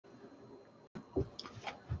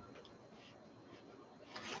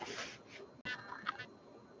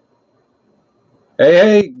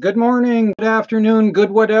Hey, good morning, good afternoon,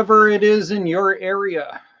 good whatever it is in your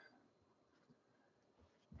area.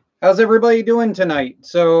 How's everybody doing tonight?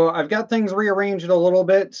 So I've got things rearranged a little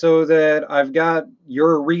bit so that I've got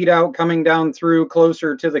your readout coming down through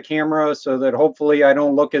closer to the camera so that hopefully I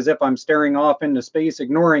don't look as if I'm staring off into space,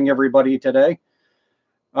 ignoring everybody today.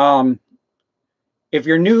 If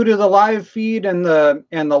you're new to the live feed and the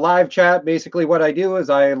live chat, basically what I do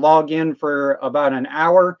is I log in for about an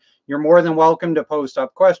hour. You're more than welcome to post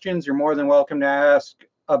up questions. You're more than welcome to ask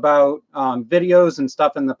about videos and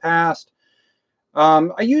stuff in the past.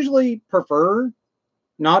 I usually prefer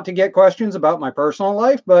not to get questions about my personal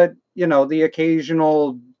life, but you know, the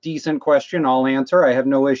occasional decent question I'll answer. I have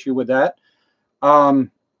no issue with that.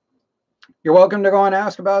 You're welcome to go and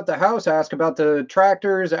ask about the house, ask about the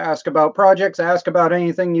tractors, ask about projects, ask about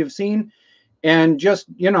anything you've seen, and just,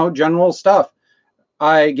 you know, general stuff.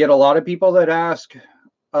 I get a lot of people that ask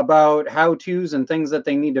about how-tos and things that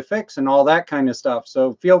they need to fix and all that kind of stuff.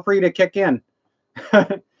 So feel free to kick in.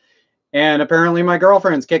 And apparently my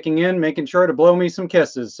girlfriend's kicking in, making sure to blow me some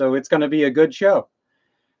kisses. So it's going to be a good show.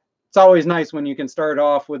 It's always nice when you can start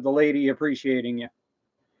off with the lady appreciating you.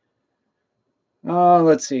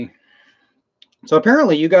 Let's see. So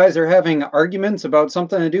apparently you guys are having arguments about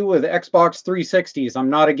something to do with Xbox 360s. I'm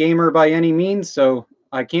not a gamer by any means, so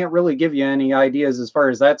I can't really give you any ideas as far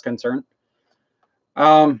as that's concerned.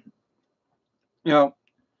 You know,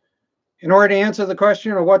 in order to answer the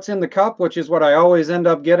question of what's in the cup, which is what I always end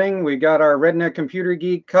up getting, we got our Redneck Computer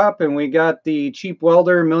Geek cup and we got the Cheap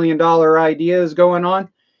Welder $1 Million Ideas going on.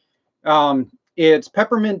 It's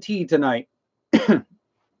peppermint tea tonight.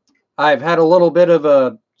 I've had a little bit of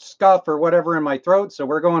a scuff or whatever in my throat, so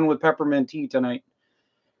we're going with peppermint tea tonight.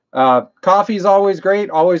 Coffee is always great,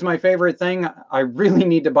 always my favorite thing. I really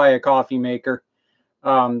need to buy a coffee maker.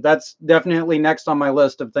 That's definitely next on my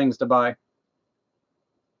list of things to buy.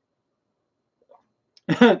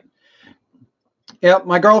 Yep,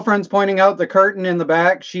 my girlfriend's pointing out the curtain in the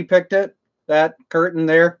back. She picked it. That curtain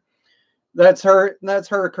there. That's her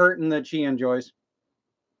curtain that she enjoys.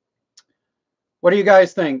 What do you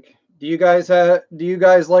guys think? Do you guys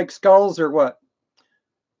like skulls or what?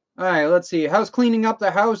 All right, let's see. How's cleaning up the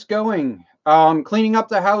house going? Cleaning up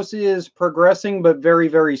the house is progressing, but very,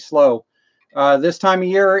 very slow. This time of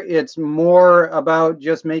year, it's more about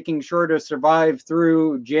just making sure to survive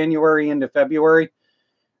through January into February.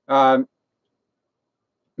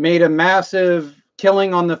 Made a massive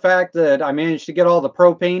killing on the fact that I managed to get all the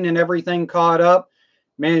propane and everything caught up.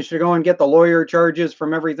 Managed to go and get the lawyer charges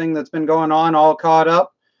from everything that's been going on all caught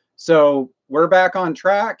up. So we're back on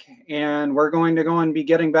track and we're going to go and be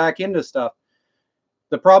getting back into stuff.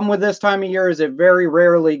 The problem with this time of year is it very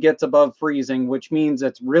rarely gets above freezing, which means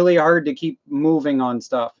it's really hard to keep moving on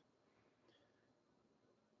stuff.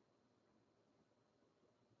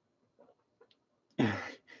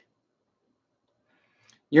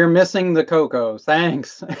 You're missing the cocoa.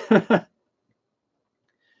 Thanks.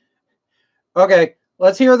 Okay,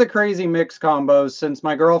 let's hear the crazy mix combos since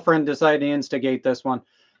my girlfriend decided to instigate this one.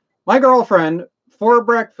 My girlfriend, for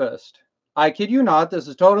breakfast, I kid you not, this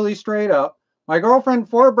is totally straight up. My girlfriend,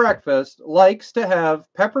 for breakfast, likes to have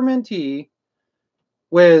peppermint tea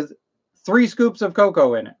with 3 scoops of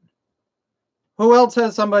cocoa in it. Who else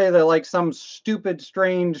has somebody that likes some stupid,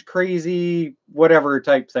 strange, crazy, whatever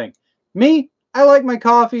type thing? Me, I like my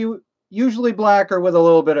coffee usually black or with a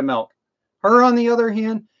little bit of milk. Her, on the other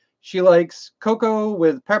hand, she likes cocoa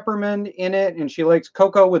with peppermint in it, and she likes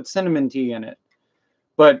cocoa with cinnamon tea in it.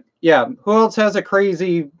 But yeah, who else has a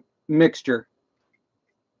crazy mixture?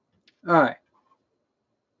 All right.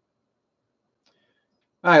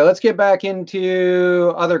 All right, let's get back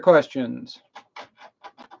into other questions.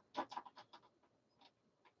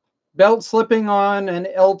 Belt slipping on an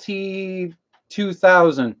LT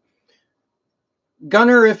 2000.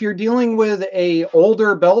 Gunner, if you're dealing with a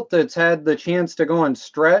older belt that's had the chance to go and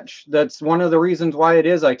stretch, that's one of the reasons why it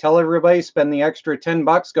is. I tell everybody, spend the extra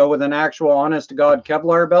 $10, go with an actual honest-to-God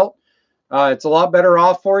Kevlar belt. It's a lot better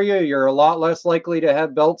off for you. You're a lot less likely to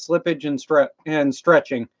have belt slippage and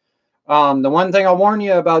stretching. The one thing I'll warn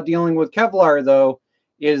you about dealing with Kevlar, though,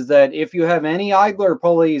 is that if you have any idler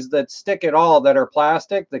pulleys that stick at all that are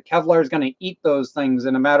plastic, the Kevlar is going to eat those things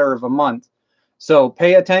in a matter of a month. So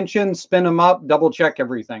pay attention, spin them up, double check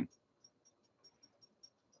everything.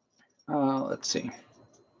 Let's see.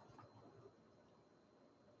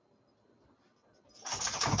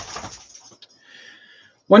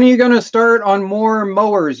 When are you going to start on more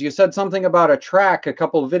mowers? You said something about a track a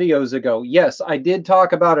couple of videos ago. Yes, I did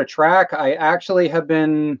talk about a track. I actually have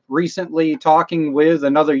been recently talking with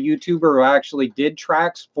another YouTuber who actually did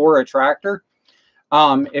tracks for a tractor.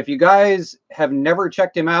 If you guys have never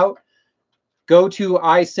checked him out, go to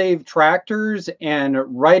iSave Tractors and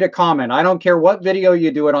write a comment. I don't care what video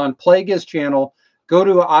you do it on, plague his channel. Go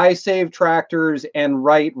to iSave Tractors and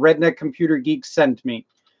write Redneck Computer Geek sent me.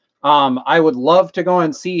 I would love to go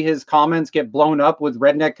and see his comments get blown up with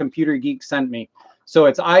Redneck Computer Geek sent me. So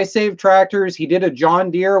it's iSave Tractors. He did a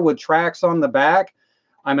John Deere with tracks on the back.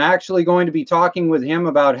 I'm actually going to be talking with him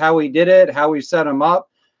about how he did it, how he set him up.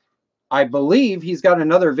 I believe he's got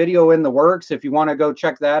another video in the works if you want to go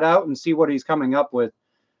check that out and see what he's coming up with.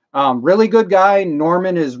 Really good guy.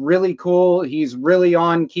 Norman is really cool. He's really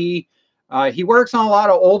on key. He works on a lot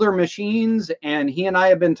of older machines, and he and I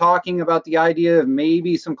have been talking about the idea of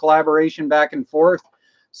maybe some collaboration back and forth.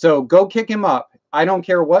 So go kick him up. I don't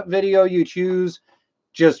care what video you choose.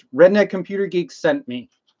 Just Redneck Computer Geek sent me.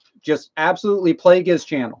 Just absolutely plague his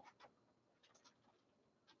channel.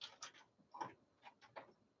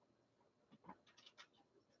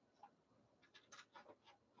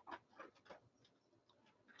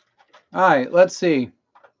 All right, let's see.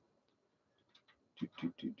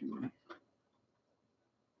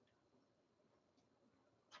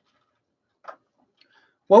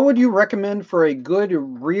 What would you recommend for a good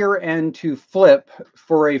rear end to flip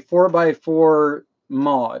for a 4x4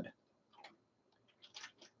 mod?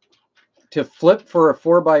 To flip for a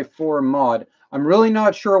 4x4 mod. I'm really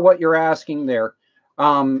not sure what you're asking there.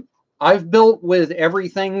 I've built with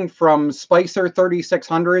everything from Spicer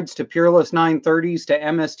 3600s to Peerless 930s to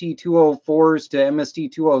MST 204s to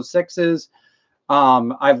MST 206s.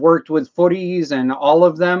 I've worked with footies and all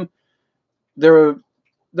of them. The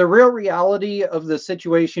real reality of the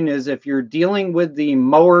situation is if you're dealing with the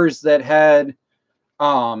mowers that had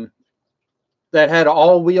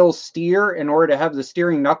all-wheel steer in order to have the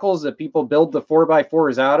steering knuckles that people build the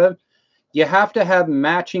 4x4s out of, you have to have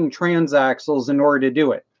matching transaxles in order to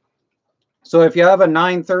do it. So if you have a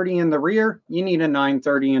 930 in the rear, you need a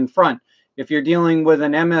 930 in front. If you're dealing with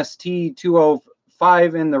an MST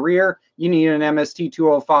 205 in the rear, you need an MST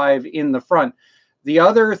 205 in the front. The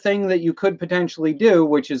other thing that you could potentially do,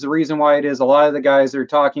 which is the reason why it is a lot of the guys are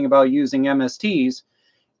talking about using MSTs,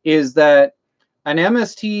 is that an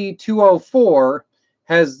MST 204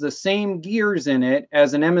 has the same gears in it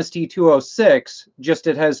as an MST 206, just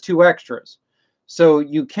it has 2 extras. So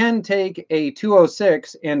you can take a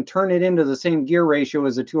 206 and turn it into the same gear ratio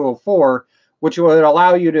as a 204, which would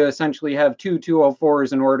allow you to essentially have 2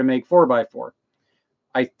 204s in order to make 4x4.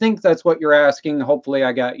 I think that's what you're asking. Hopefully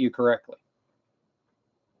I got you correctly.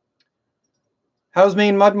 How's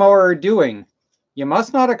Maine Mudmower doing? You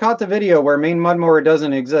must not have caught the video where Maine Mudmower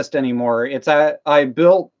doesn't exist anymore. I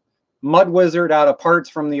built Mud Wizard out of parts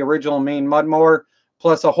from the original Maine Mudmower,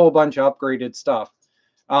 plus a whole bunch of upgraded stuff.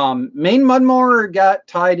 Maine Mudmower got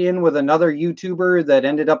tied in with another YouTuber that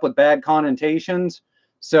ended up with bad connotations.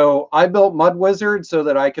 So I built Mud Wizard so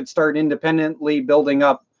that I could start independently building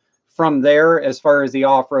up from there as far as the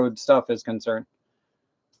off-road stuff is concerned.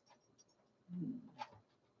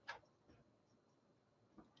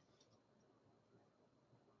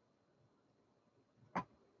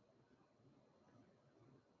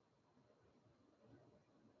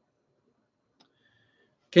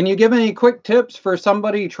 Can you give any quick tips for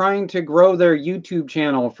somebody trying to grow their YouTube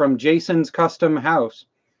channel? From Jason's Custom House.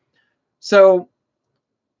 So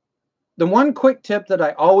the one quick tip that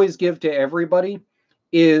I always give to everybody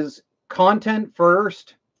is content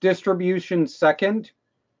first, distribution second.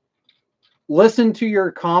 Listen to your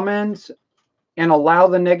comments and allow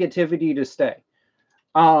the negativity to stay.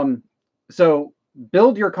 So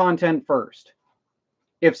build your content first.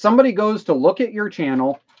 If somebody goes to look at your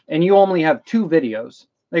channel and you only have 2 videos,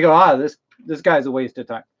 they go, this guy's a waste of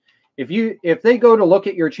time. If they go to look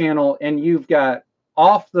at your channel and you've got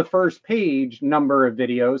off the first page number of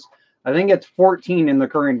videos, I think it's 14 in the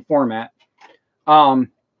current format. Yeah,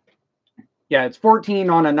 it's 14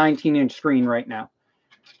 on a 19-inch screen right now.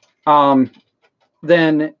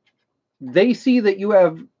 Then they see that you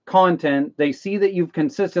have content, they see that you've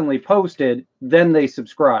consistently posted, then they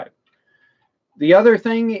subscribe. The other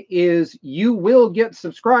thing is you will get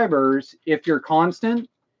subscribers if you're constant,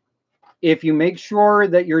 if you make sure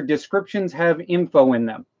that your descriptions have info in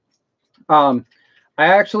them. I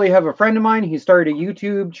actually have a friend of mine. He started a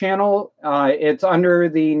YouTube channel. It's under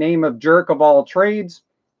the name of Jerk of All Trades.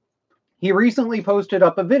 He recently posted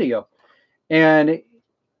up a video, and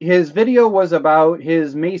his video was about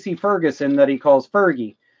his Massey Ferguson that he calls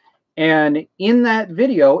Fergie. And in that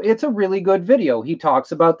video, it's a really good video. He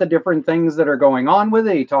talks about the different things that are going on with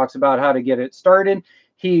it. He talks about how to get it started.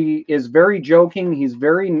 He is very joking. He's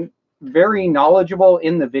very, very knowledgeable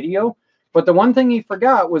in the video. But the one thing he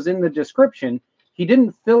forgot was in the description. He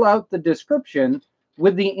didn't fill out the description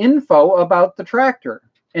with the info about the tractor.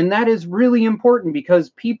 And that is really important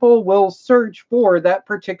because people will search for that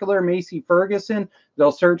particular Massey Ferguson.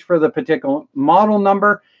 They'll search for the particular model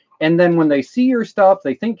number. And then when they see your stuff,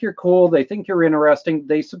 they think you're cool, they think you're interesting,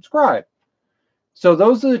 they subscribe. So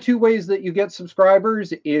those are the two ways that you get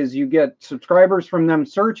subscribers, is you get subscribers from them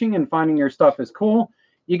searching and finding your stuff is cool.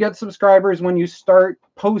 You get subscribers when you start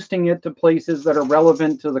posting it to places that are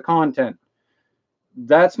relevant to the content.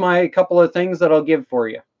 That's my couple of things that I'll give for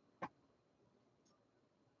you.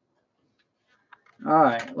 All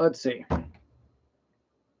right, let's see.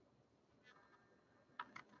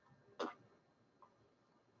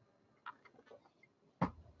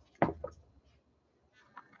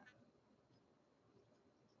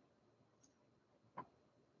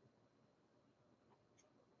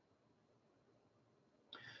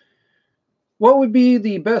 What would be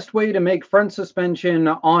the best way to make front suspension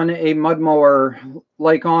on a mud mower,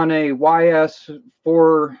 like on a YS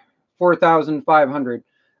 4500?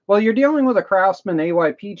 Well, you're dealing with a Craftsman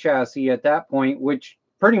AYP chassis at that point, which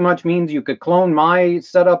pretty much means you could clone my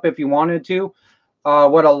setup if you wanted to.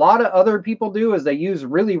 What a lot of other people do is they use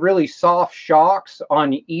really, really soft shocks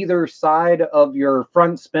on either side of your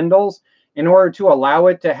front spindles in order to allow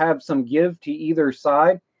it to have some give to either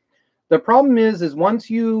side. The problem is once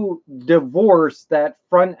you divorce that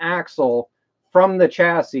front axle from the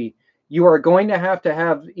chassis, you are going to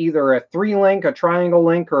have either a 3-link, a triangle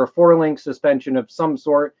link, or a 4-link suspension of some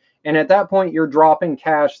sort. And at that point, you're dropping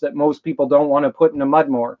cash that most people don't want to put in a mud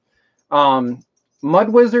mower. Mud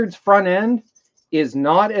Wizard's front end is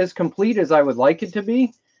not as complete as I would like it to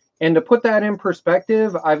be. And to put that in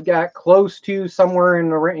perspective, I've got close to somewhere in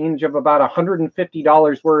the range of about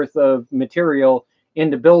 $150 worth of material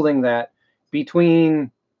into building that, between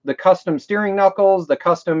the custom steering knuckles, the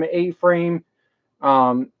custom A-frame,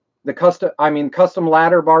 the custom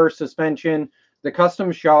ladder bar suspension, the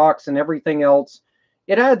custom shocks, and everything else.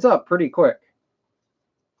 It adds up pretty quick.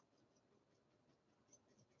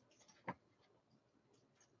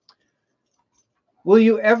 Will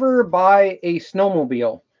you ever buy a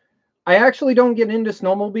snowmobile? I actually don't get into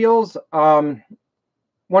snowmobiles.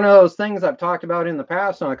 One of those things I've talked about in the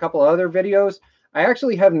past on a couple of other videos, I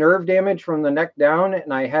actually have nerve damage from the neck down,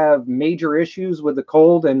 and I have major issues with the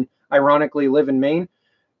cold, and ironically live in Maine.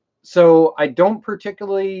 So I don't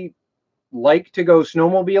particularly like to go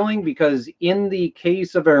snowmobiling, because in the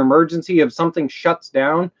case of an emergency, if something shuts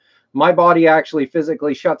down, my body actually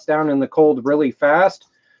physically shuts down in the cold really fast.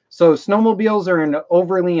 So snowmobiles are an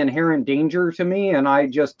overly inherent danger to me, and I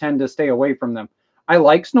just tend to stay away from them. I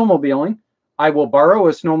like snowmobiling. I will borrow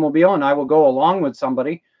a snowmobile and I will go along with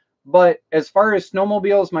somebody. But as far as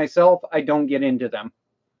snowmobiles myself, I don't get into them.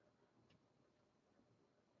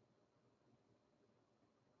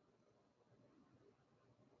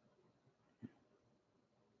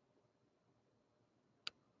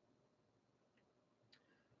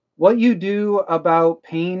 What you do about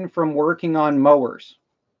pain from working on mowers?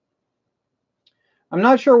 I'm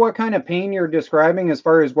not sure what kind of pain you're describing as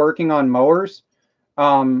far as working on mowers.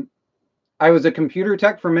 I was a computer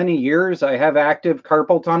tech for many years. I have active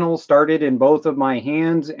carpal tunnel started in both of my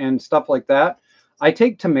hands and stuff like that. I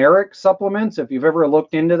take turmeric supplements. If you've ever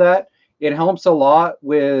looked into that, it helps a lot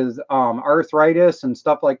with arthritis and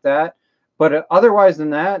stuff like that. But otherwise than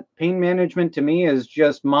that, pain management to me is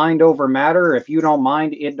just mind over matter. If you don't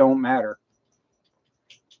mind, it don't matter.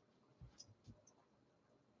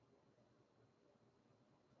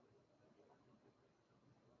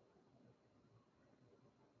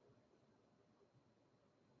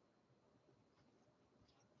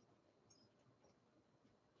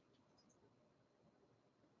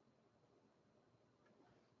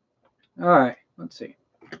 All right, let's see.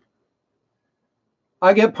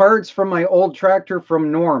 I get parts from my old tractor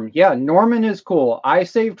from Norm. Yeah, Norman is cool. I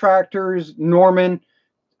Save Tractors, Norman.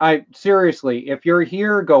 I seriously, if you're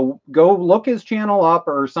here, go look his channel up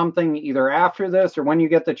or something, either after this or when you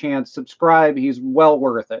get the chance. Subscribe. He's well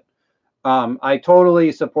worth it. I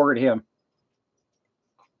totally support him.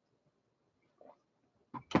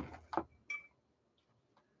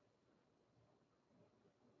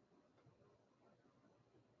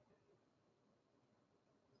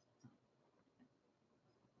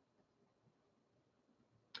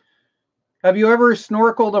 Have you ever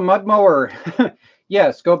snorkeled a mud mower?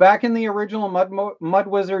 Yes, go back in the original Mud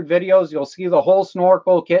Wizard videos. You'll see the whole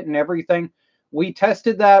snorkel kit and everything. We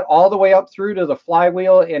tested that all the way up through to the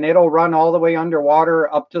flywheel, and it'll run all the way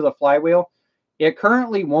underwater up to the flywheel. It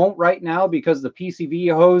currently won't right now because the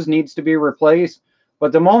PCV hose needs to be replaced.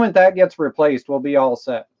 But the moment that gets replaced, we'll be all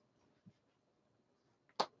set.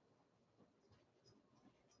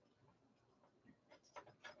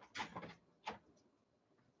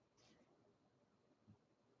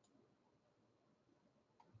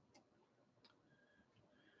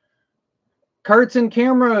 Carts and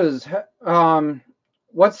cameras.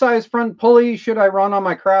 What size front pulley should I run on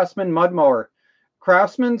my Craftsman mud mower?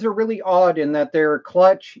 Craftsmans are really odd in that their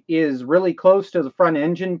clutch is really close to the front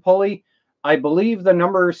engine pulley. I believe the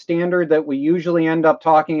number standard that we usually end up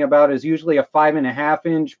talking about is usually a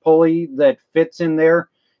 5.5-inch pulley that fits in there.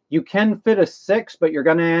 You can fit a 6, but you're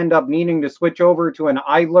going to end up needing to switch over to an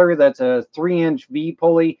idler that's a 3-inch V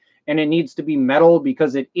pulley, and it needs to be metal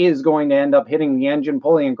because it is going to end up hitting the engine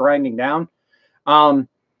pulley and grinding down.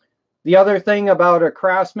 The other thing about a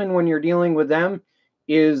Craftsman when you're dealing with them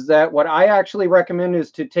is that what I actually recommend is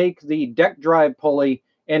to take the deck drive pulley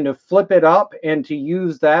and to flip it up and to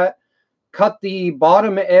use that. Cut the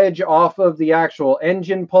bottom edge off of the actual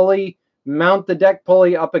engine pulley, mount the deck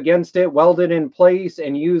pulley up against it, weld it in place,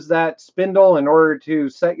 and use that spindle in order to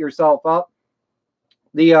set yourself up.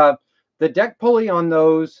 The deck pulley on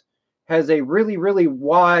those has a really, really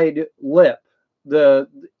wide lip.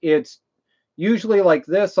 It's usually like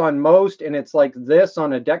this on most, and it's like this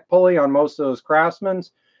on a deck pulley on most of those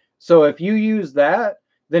Craftsmans. So if you use that,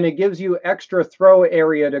 then it gives you extra throw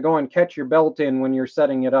area to go and catch your belt in when you're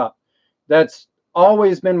setting it up. That's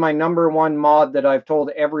always been my #1 mod that I've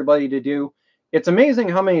told everybody to do. It's amazing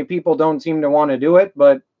how many people don't seem to want to do it,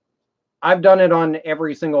 but I've done it on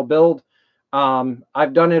every single build.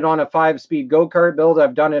 I've done it on a 5-speed go-kart build.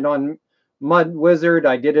 I've done it on Mud Wizard.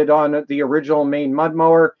 I did it on the original main mud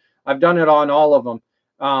mower. I've done it on all of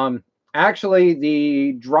them. Actually,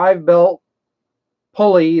 the drive belt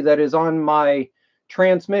pulley that is on my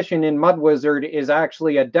transmission in Mud Wizard is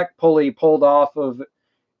actually a deck pulley pulled off of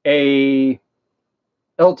a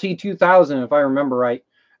LT2000, if I remember right.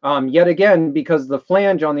 Yet again, because the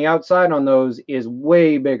flange on the outside on those is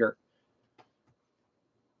way bigger.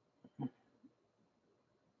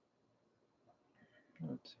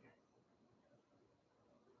 Let's see.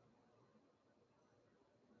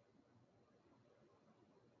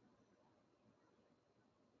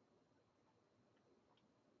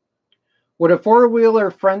 Would a 4-wheeler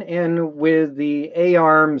front end with the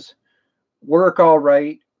A-arms work all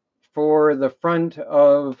right for the front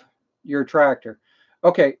of your tractor?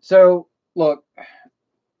 Okay, so look.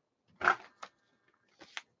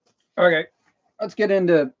 Okay, let's get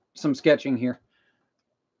into some sketching here.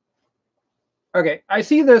 Okay, I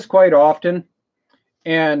see this quite often,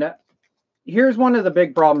 and here's one of the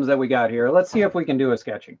big problems that we got here. Let's see if we can do a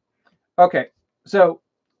sketching. Okay, so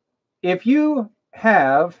if you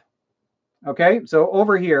have, okay, so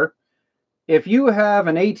over here, if you have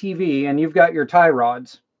an ATV and you've got your tie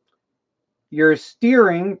rods, your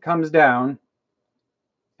steering comes down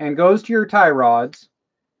and goes to your tie rods,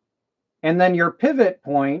 and then your pivot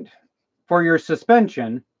point for your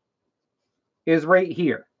suspension is right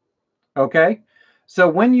here, okay? So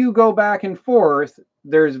when you go back and forth,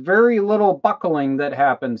 there's very little buckling that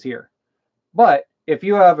happens here. But if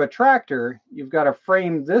you have a tractor, you've got a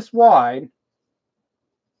frame this wide,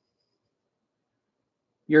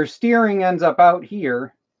 your steering ends up out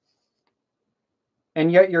here, and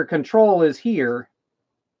yet your control is here,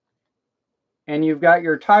 and you've got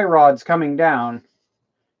your tie rods coming down.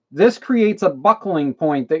 This creates a buckling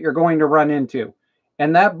point that you're going to run into.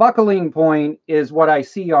 And that buckling point is what I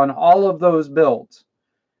see on all of those builds.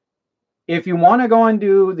 If you want to go and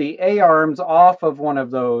do the A-arms off of one of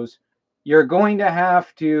those, you're going to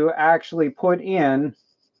have to actually put in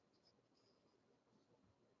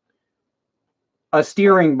a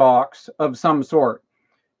steering box of some sort.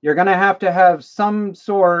 You're going to have some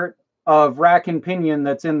sort of rack and pinion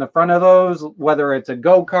that's in the front of those, whether it's a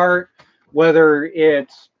go-kart, whether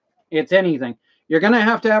it's anything. You're going to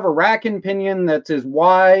have a rack and pinion that's as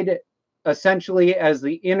wide, essentially, as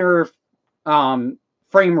the inner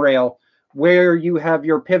frame rail where you have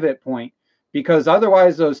your pivot point, because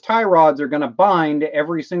otherwise those tie rods are going to bind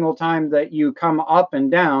every single time that you come up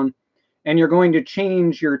and down, and you're going to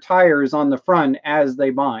change your tires on the front as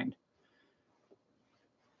they bind.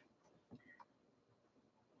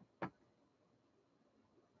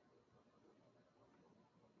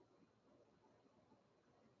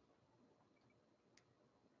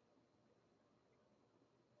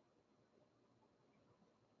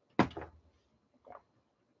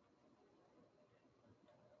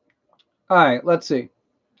 All right, let's see.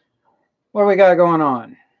 What do we got going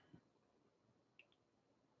on?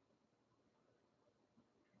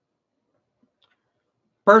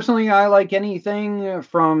 Personally, I like anything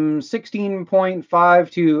from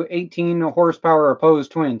 16.5 to 18 horsepower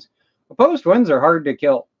opposed twins. Opposed twins are hard to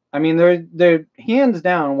kill. I mean, they're hands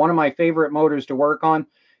down one of my favorite motors to work on,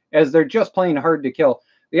 as they're just plain hard to kill.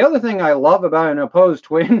 The other thing I love about an opposed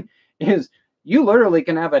twin is you literally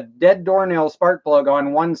can have a dead doornail spark plug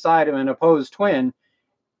on one side of an opposed twin,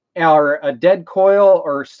 or a dead coil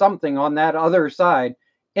or something on that other side,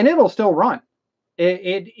 and it'll still run.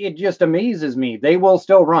 It just amazes me. They will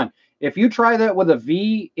still run. If you try that with a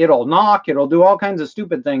V, it'll knock, it'll do all kinds of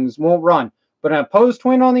stupid things, won't run. But an opposed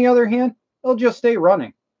twin, on the other hand, it'll just stay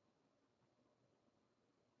running.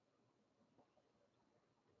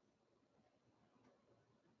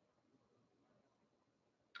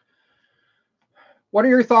 What are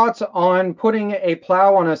your thoughts on putting a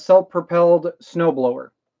plow on a self-propelled snowblower?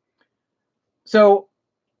 So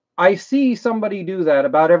I see somebody do that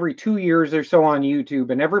about every 2 years or so on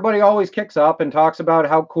YouTube, and everybody always kicks up and talks about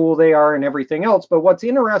how cool they are and everything else. But what's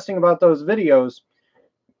interesting about those videos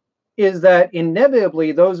is that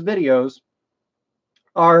inevitably those videos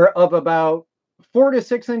are of about 4 to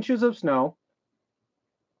 6 inches of snow,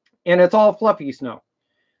 and it's all fluffy snow.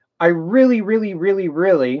 I really, really, really,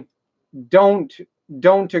 really don't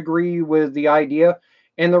agree with the idea.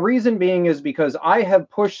 And the reason being is because I have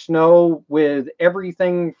pushed snow with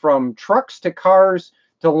everything from trucks to cars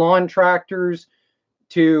to lawn tractors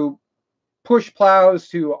to push plows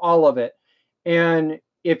to all of it. And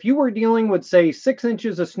if you were dealing with, say, 6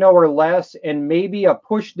 inches of snow or less and maybe a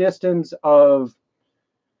push distance of,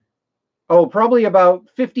 probably about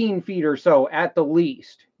 15 feet or so at the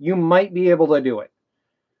least, you might be able to do it.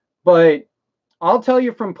 But I'll tell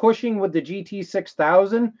you, from pushing with the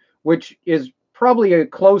GT6000, which is probably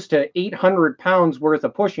close to 800 pounds worth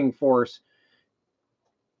of pushing force,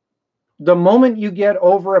 the moment you get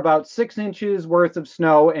over about 6 inches worth of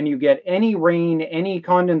snow and you get any rain, any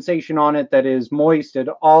condensation on it that is moist at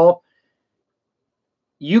all,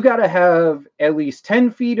 you got to have at least 10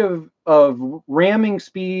 feet of ramming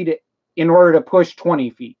speed in order to push 20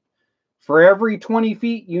 feet. For every 20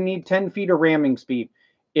 feet, you need 10 feet of ramming speed.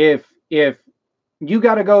 If you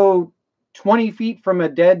got to go 20 feet from a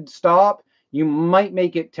dead stop, you might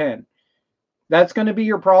make it 10. That's going to be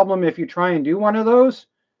your problem if you try and do one of those.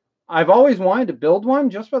 I've always wanted to build one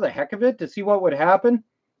just for the heck of it to see what would happen.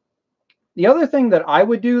 The other thing that I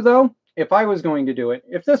would do, though, if I was going to do it,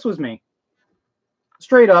 if this was me,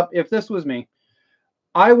 straight up, if this was me,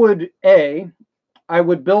 I would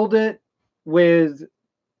build it with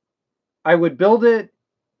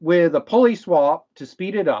a pulley swap to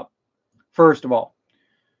speed it up, first of all,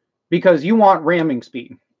 because you want ramming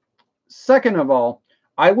speed. Second of all,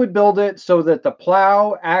 I would build it so that the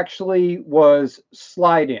plow actually was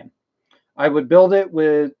slide in. I would build it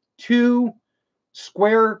with 2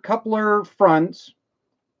 square coupler fronts.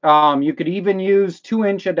 You could even use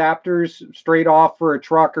 2-inch adapters straight off for a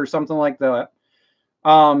truck or something like that.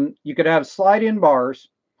 You could have slide in bars,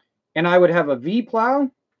 and I would have a V plow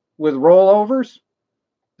with rollovers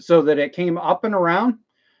so that it came up and around,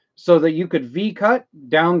 so that you could V cut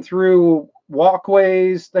down through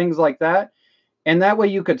walkways, things like that. And that way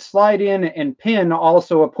you could slide in and pin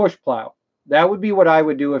also a push plow. That would be what I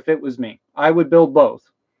would do if it was me. I would build both.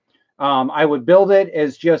 I would build it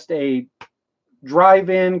as just a drive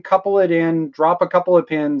in, couple it in, drop a couple of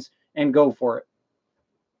pins, and go for it.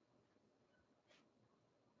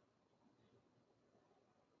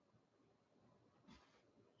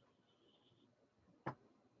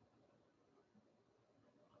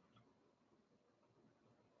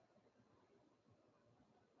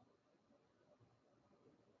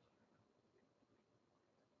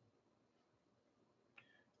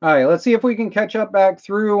 All right, let's see if we can catch up back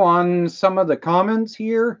through on some of the comments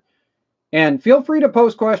here. And feel free to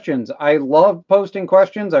post questions. I love posting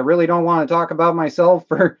questions. I really don't want to talk about myself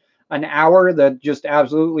for an hour. That just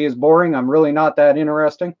absolutely is boring. I'm really not that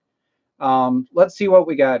interesting. Let's see what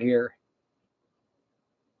we got here.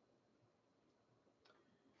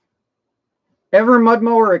 Ever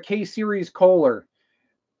Mudmower a K-Series Kohler?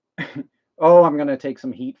 Oh, I'm going to take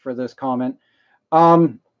some heat for this comment.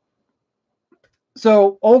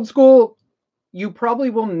 So old school, you probably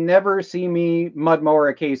will never see me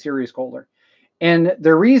Mudmower a K-Series Kohler. And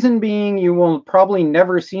the reason being you will probably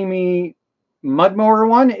never see me Mudmower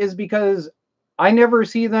one is because I never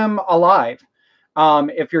see them alive.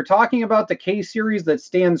 If you're talking about the K-Series that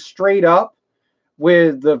stands straight up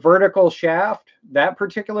with the vertical shaft, that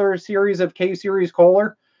particular series of K-Series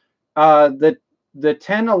Kohler, the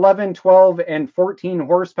 10, 11, 12, and 14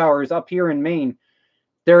 horsepower is up here in Maine.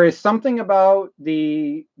 There is something about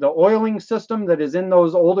the oiling system that is in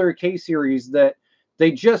those older K-Series that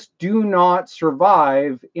they just do not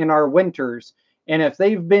survive in our winters. And if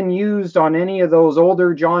they've been used on any of those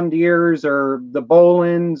older John Deeres or the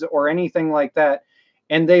Bolins or anything like that,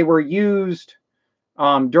 and they were used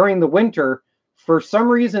during the winter, for some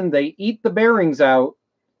reason they eat the bearings out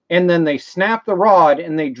and then they snap the rod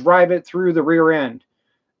and they drive it through the rear end.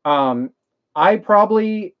 I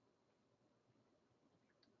probably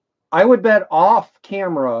I would bet off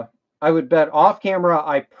camera.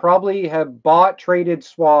 I probably have bought, traded,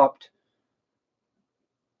 swapped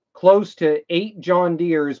close to 8 John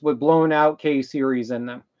Deeres with blown out K series in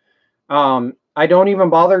them. I don't even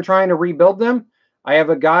bother trying to rebuild them. I have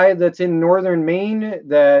a guy that's in northern Maine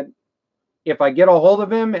that if I get a hold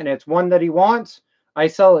of him and it's one that he wants, I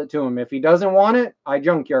sell it to him. If he doesn't want it, I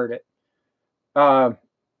junkyard it.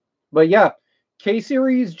 But yeah, K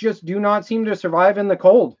series just do not seem to survive in the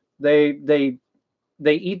cold. They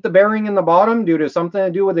eat the bearing in the bottom due to something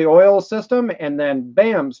to do with the oil system, and then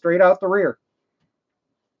bam, straight out the rear.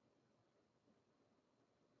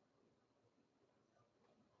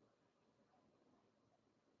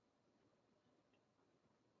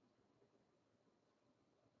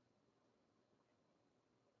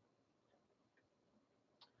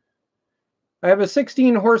 I have a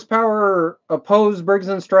 16 horsepower opposed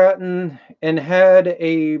Briggs & Stratton and had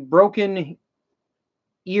a broken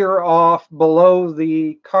ear off below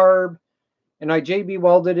the carb, and I JB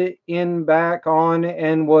welded it in back on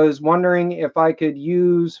and was wondering if I could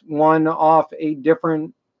use one off a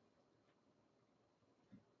different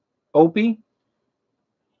Opie.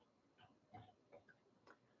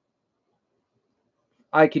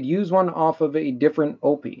 I could use one off of a different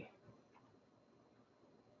Opie.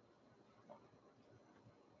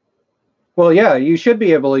 Well, yeah, you should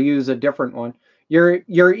be able to use a different one.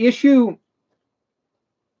 Your issue.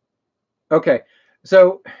 Okay,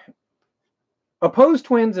 so opposed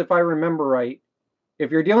twins, if I remember right, if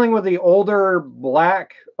you're dealing with the older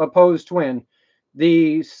black opposed twin,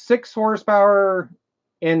 the 6 horsepower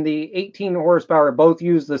and the 18 horsepower both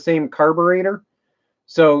use the same carburetor.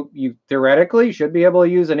 So you theoretically should be able to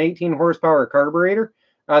use an 18 horsepower carburetor.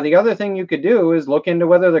 The other thing you could do is look into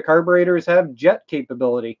whether the carburetors have jet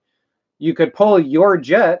capability. You could pull your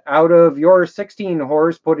jet out of your 16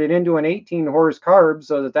 horse, put it into an 18 horse carb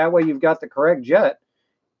so that way you've got the correct jet.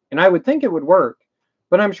 And I would think it would work.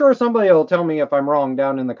 But I'm sure somebody will tell me if I'm wrong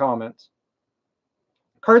down in the comments.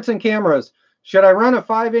 Carts and cameras. Should I run a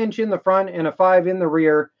 5-inch in the front and a 5 in the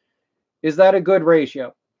rear? Is that a good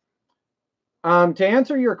ratio? To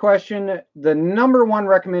answer your question, the number one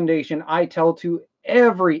recommendation I tell to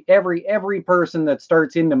every person that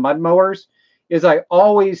starts into mud mowers is I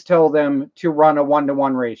always tell them to run a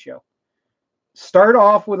 1-to-1 ratio. Start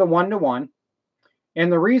off with a 1-to-1. And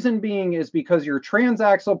the reason being is because your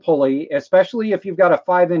transaxle pulley, especially if you've got a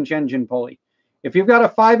 5-inch engine pulley, if you've got a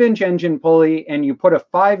 5-inch engine pulley and you put a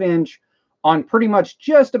 5-inch on pretty much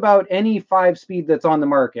just about any 5-speed that's on the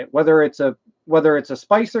market, whether it's a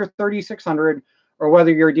Spicer 3600 or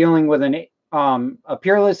whether you're dealing with a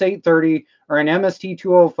Peerless 830 or an MST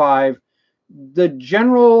 205, the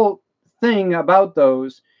general thing about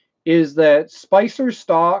those is that Spicer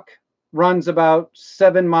stock runs about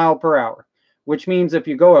 7 miles per hour, which means if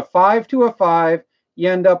you go a 5 to a 5, you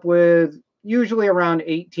end up with usually around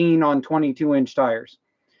 18 on 22-inch tires.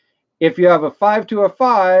 If you have a 5 to a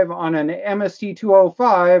 5 on an MST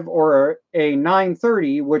 205 or a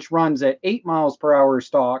 930, which runs at 8 miles per hour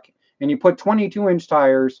stock, and you put 22-inch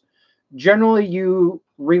tires, generally you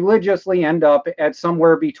religiously end up at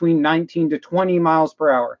somewhere between 19 to 20 miles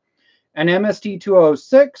per hour. An MST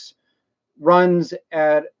 206 runs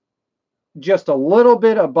at just a little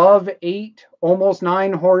bit above 8, almost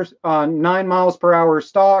 9 miles per hour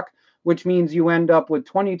stock, which means you end up with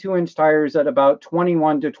 22-inch tires at about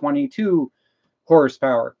 21 to 22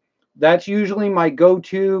 horsepower. That's usually my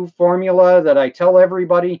go-to formula that I tell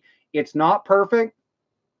everybody. It's not perfect,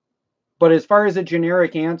 but as far as a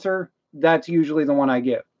generic answer, that's usually the one I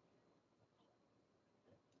give.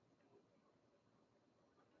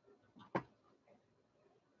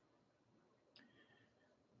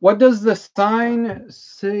 What does the sign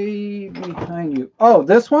say behind you? Oh,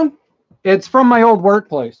 this one? It's from my old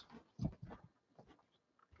workplace.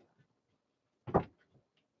 It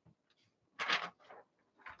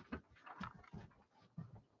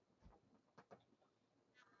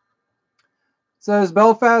says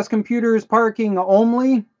Belfast computers parking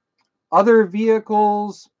only. Other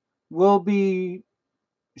vehicles will be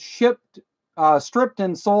stripped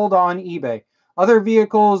and sold on eBay. Other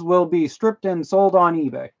vehicles will be stripped and sold on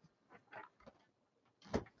eBay.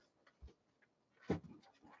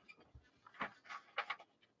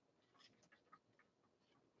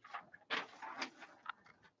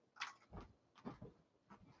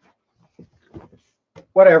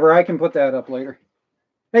 Whatever, I can put that up later.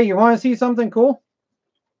 Hey, you want to see something cool?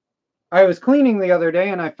 I was cleaning the other day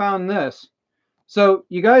and I found this. So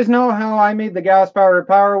you guys know how I made the gas-powered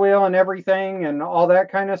power wheel and everything and all that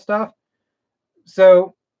kind of stuff?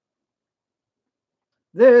 So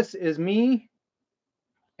this is me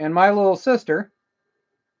and my little sister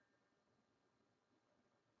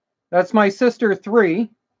That's my sister 3.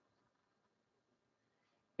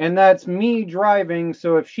 And that's me driving.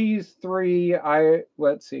 So if she's 3,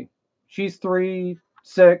 let's see. She's 3,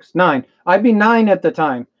 6, 9. I'd be 9 at the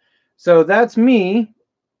time. So that's me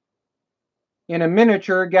in a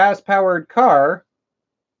miniature gas-powered car.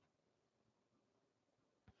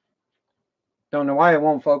 Don't know why it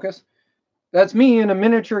won't focus. That's me in a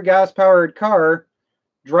miniature gas-powered car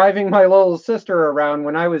driving my little sister around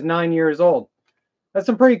when I was 9 years old. That's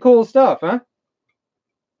some pretty cool stuff, huh?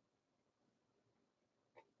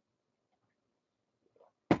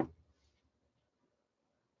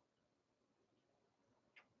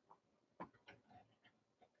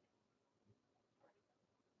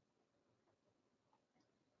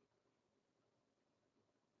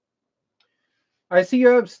 I see you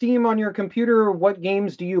have Steam on your computer. What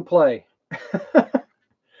games do you play?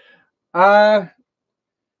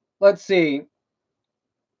 Let's see.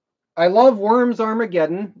 I love Worms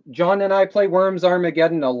Armageddon. John and I play Worms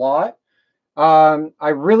Armageddon a lot. I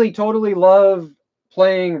really totally love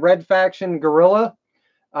playing Red Faction Guerrilla.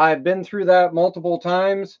 I've been through that multiple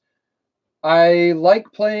times. I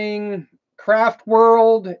like playing Craft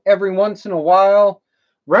World every once in a while.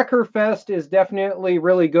 Wreckerfest is definitely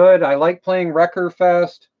really good. I like playing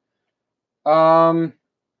Wreckerfest. I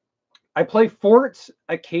play Forts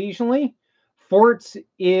occasionally. Forts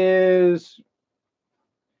is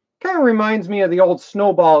kind of reminds me of the old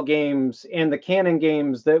Snowball games and the Cannon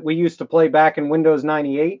games that we used to play back in Windows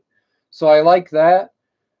 98. So I like that.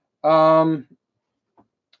 John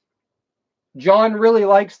really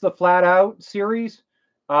likes the Flat Out series.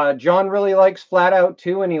 John really likes Flat Out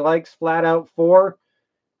 2 and he likes Flat Out 4.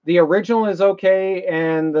 The original is okay,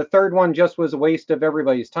 and the third one just was a waste of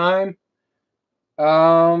everybody's time.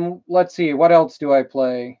 Let's see, what else do I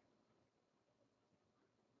play?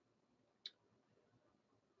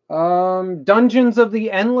 Dungeons of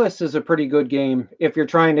the Endless is a pretty good game. If you're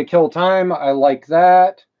trying to kill time, I like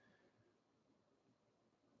that.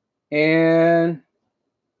 And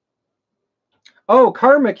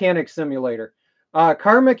Car Mechanic Simulator.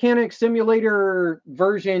 Car Mechanic Simulator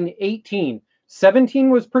version 18. 17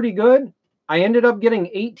 was pretty good. I ended up getting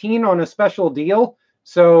 18 on a special deal.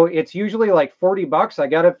 So it's usually like 40 bucks. I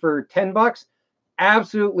got it for 10 bucks.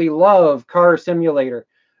 Absolutely love Car Simulator.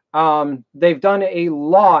 They've done a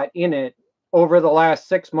lot in it over the last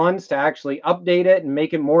 6 months to actually update it and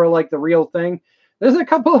make it more like the real thing. There's a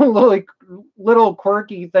couple of little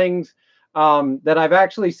quirky things that I've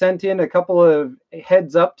actually sent in a couple of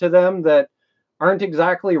heads up to them that aren't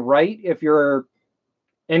exactly right if you're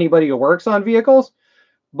anybody who works on vehicles.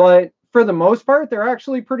 But for the most part, they're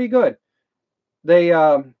actually pretty good. They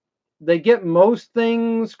get most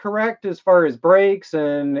things correct as far as brakes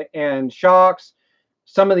and shocks.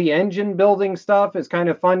 Some of the engine building stuff is kind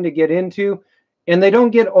of fun to get into, and they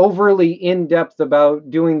don't get overly in-depth about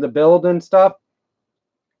doing the build and stuff.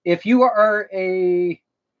 If you are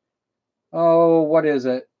what is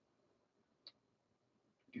it?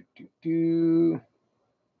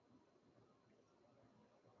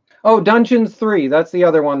 Dungeons 3. That's the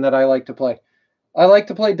other one that I like to play. I like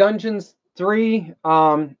to play Dungeons 3,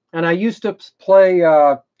 and I used to play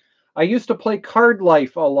Card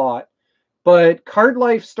Life a lot. But Card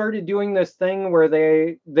Life started doing this thing where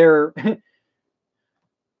they're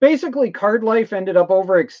basically Card Life ended up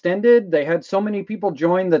overextended. They had so many people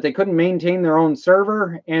join that they couldn't maintain their own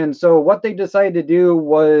server. And so what they decided to do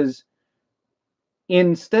was,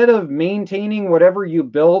 instead of maintaining whatever you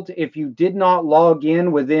built, if you did not log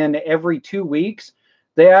in within every 2 weeks,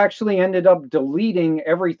 they actually ended up deleting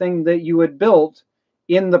everything that you had built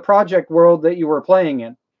in the project world that you were playing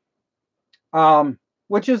in.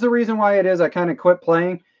 Which is the reason why it is I kind of quit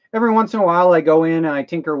playing. Every once in a while I go in and I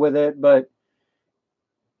tinker with it, but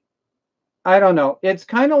I don't know. It's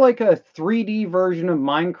kind of like a 3D version of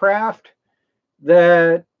Minecraft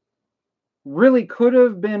that really could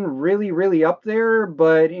have been really, really up there,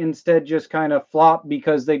 but instead just kind of flopped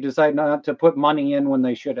because they decided not to put money in when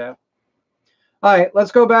they should have. All right,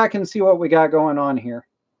 let's go back and see what we got going on here.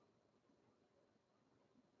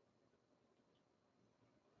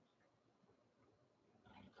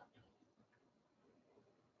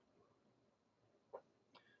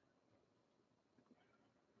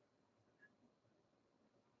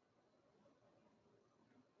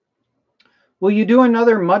 Will you do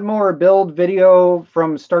another Mudmower build video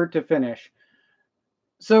from start to finish?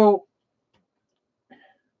 So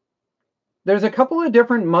there's a couple of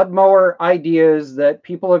different Mudmower ideas that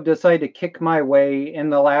people have decided to kick my way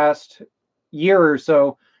in the last year or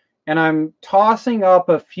so, and I'm tossing up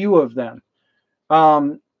a few of them.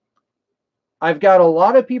 I've got a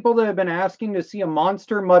lot of people that have been asking to see a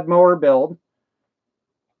monster Mudmower build.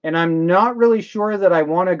 And I'm not really sure that I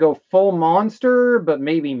want to go full monster, but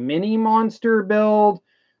maybe mini monster build.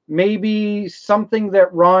 Maybe something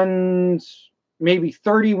that runs maybe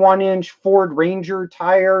 31-inch Ford Ranger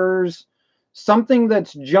tires. Something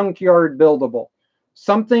that's junkyard buildable.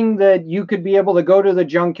 Something that you could be able to go to the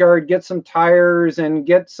junkyard, get some tires and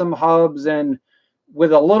get some hubs, and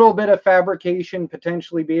with a little bit of fabrication,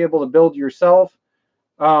 potentially be able to build yourself.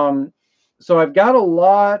 So I've got a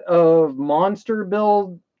lot of monster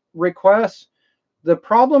build requests. The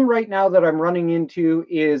problem right now that I'm running into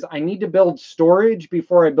is I need to build storage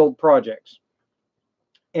before I build projects.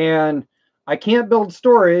 And I can't build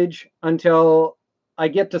storage until I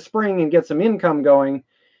get to spring and get some income going.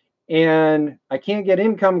 And I can't get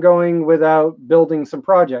income going without building some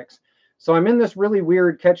projects. So I'm in this really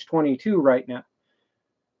weird catch-22 right now.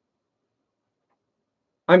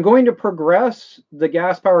 I'm going to progress the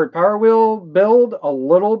gas-powered Power Wheel build a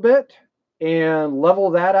little bit and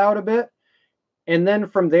level that out a bit. And then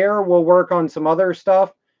from there, we'll work on some other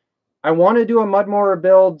stuff. I want to do a mud mower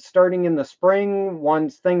build starting in the spring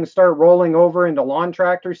once things start rolling over into lawn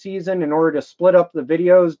tractor season, in order to split up the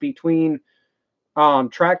videos between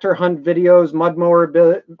tractor hunt videos, mud mower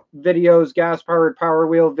videos, gas-powered Power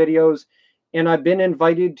Wheel videos. And I've been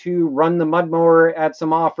invited to run the mud mower at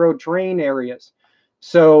some off-road terrain areas.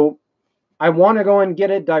 So I want to go and get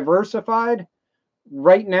it diversified.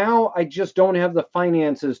 Right now, I just don't have the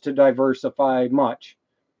finances to diversify much.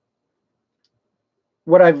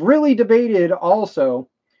 What I've really debated also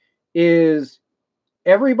is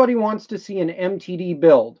everybody wants to see an MTD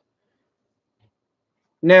build.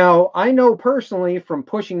 Now, I know personally from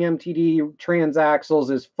pushing MTD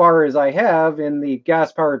transaxles as far as I have in the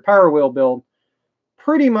gas-powered Power Wheel build,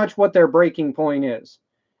 pretty much what their breaking point is.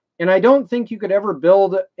 And I don't think you could ever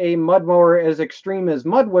build a mud mower as extreme as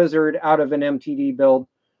Mud Wizard out of an MTD build,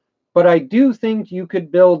 but I do think you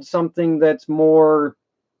could build something that's more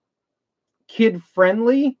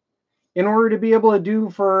kid-friendly in order to be able to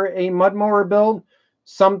do for a mud mower build.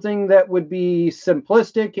 Something that would be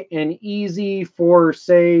simplistic and easy for,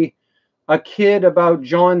 say, a kid about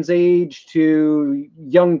John's age to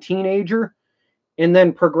young teenager, and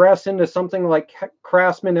then progress into something like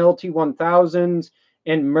Craftsman LT1000s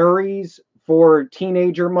and Murray's for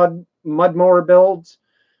teenager mud mower builds.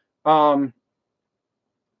 That's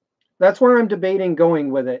where I'm debating going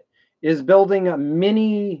with it, is building a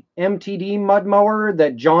mini MTD mud mower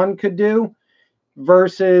that John could do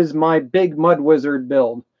versus my big Mud Wizard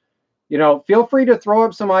build. You know, feel free to throw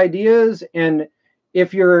up some ideas, and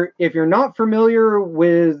if you're not familiar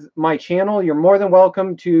with my channel, you're more than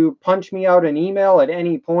welcome to punch me out an email at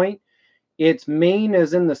any point. It's Maine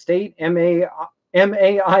as in the state,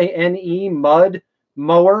 M-A-I-N-E, mud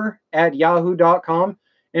mower at yahoo.com,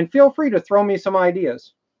 and feel free to throw me some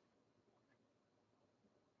ideas.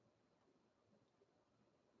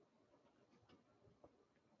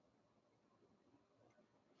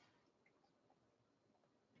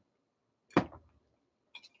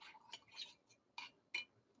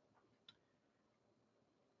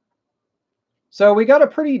 So we got a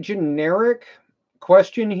pretty generic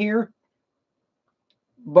question here,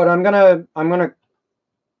 but I'm gonna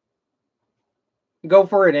go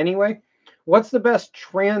for it anyway. What's the best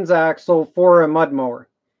transaxle for a mud mower?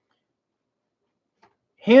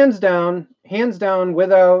 Hands down,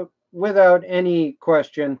 without any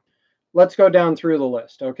question. Let's go down through the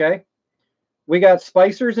list, okay? We got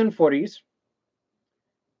Spicers and Footies.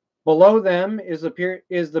 Below them is the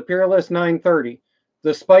Peerless 930.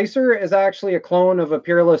 The Spicer is actually a clone of a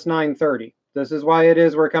Peerless 930. This is why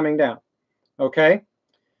we're coming down, okay?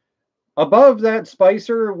 Above that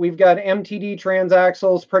Spicer, we've got MTD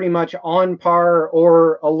transaxles pretty much on par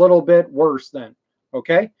or a little bit worse than,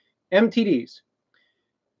 okay? MTDs.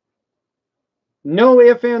 No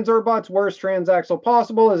ifs, ands, or buts. Worst transaxle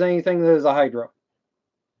possible is anything that is a hydro.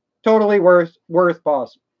 Totally worst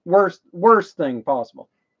thing possible.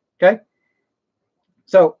 Okay.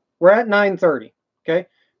 So we're at 930. Okay.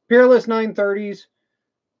 Peerless 930s.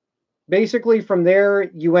 Basically, from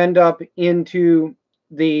there, you end up into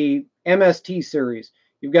the MST series.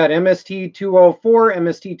 You've got MST 204,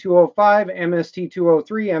 MST 205, MST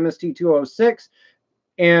 203, MST 206.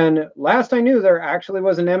 And last I knew, there actually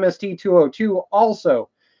was an MST 202 also.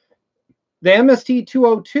 The MST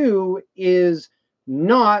 202 is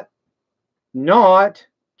not,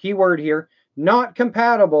 keyword here, not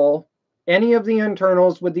compatible any of the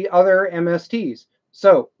internals with the other MSTs.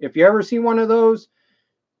 So if you ever see one of those,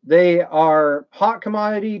 they are hot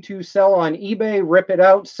commodity to sell on eBay. Rip it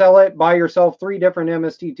out, sell it, buy yourself 3 different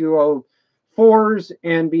MST 204s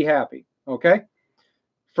and be happy. Okay.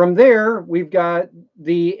 From there, we've got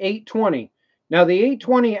the 820. Now, the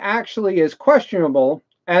 820 actually is questionable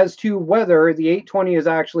as to whether the 820 is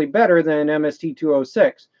actually better than an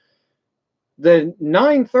MST206. The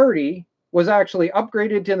 930 was actually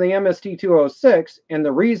upgraded to the MST206, and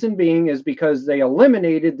the reason being is because they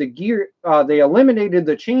eliminated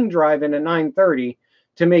the chain drive in a 930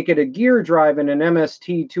 to make it a gear drive in an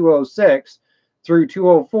MST206 through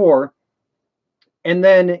 204. And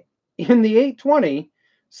then in the 820,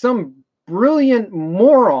 some brilliant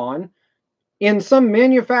moron in some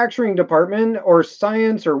manufacturing department or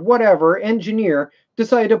science or whatever engineer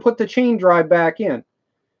decided to put the chain drive back in.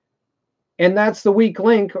 And that's the weak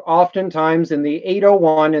link oftentimes in the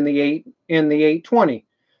 801 and the 820.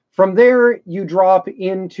 From there, you drop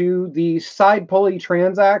into the side pulley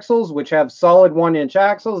transaxles, which have solid 1-inch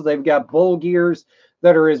axles. They've got bull gears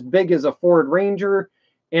that are as big as a Ford Ranger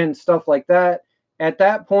and stuff like that. At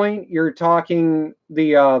that point, you're talking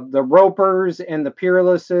the Ropers and the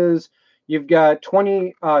Peerlesses. You've got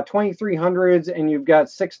 2300s and you've got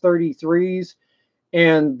 633s,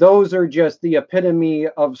 and those are just the epitome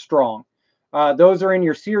of strong. Those are in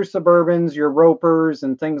your Sears Suburbans, your Ropers,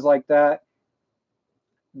 and things like that.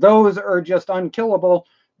 Those are just unkillable.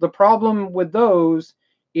 The problem with those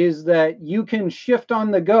is that you can shift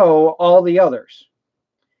on the go all the others.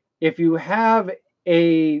 If you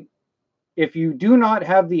do not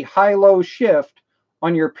have the high-low shift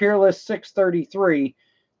on your Peerless 633,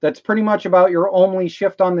 that's pretty much about your only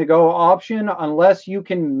shift on the go option, unless you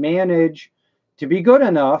can manage to be good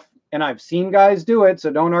enough. And I've seen guys do it, so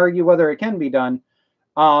don't argue whether it can be done.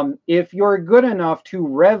 If you're good enough to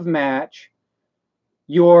rev match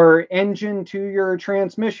your engine to your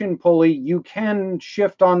transmission pulley, you can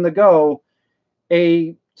shift on the go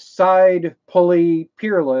a side pulley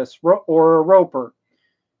Peerless or a Roper.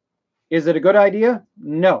 Is it a good idea?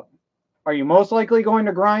 No. Are you most likely going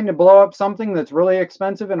to grind and blow up something that's really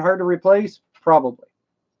expensive and hard to replace? Probably.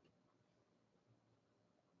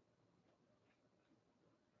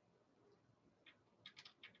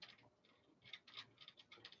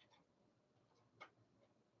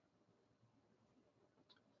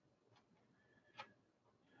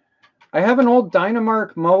 I have an old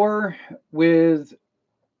Dynamark mower with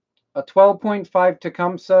a 12.5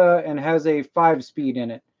 Tecumseh and has a 5-speed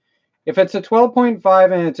in it. If it's a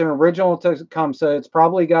 12.5 and it's an original Tecumseh, it's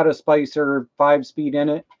probably got a Spicer 5-speed in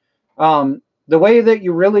it. The way that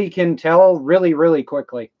you really can tell really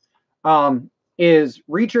quickly is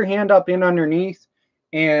reach your hand up in underneath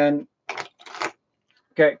and,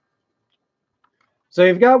 okay. So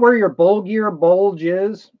you've got where your bull gear bulge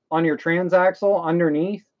is on your transaxle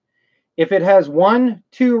underneath. If it has 1,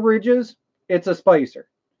 2 ridges, it's a Spicer.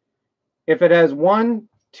 If it has 1,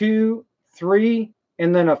 2, 3,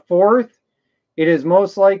 and then a 4th, it is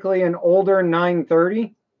most likely an older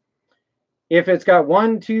 930. If it's got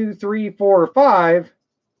 1, 2, 3, 4, 5,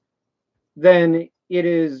 then it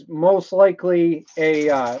is most likely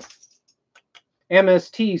a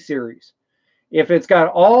MST series. If it's got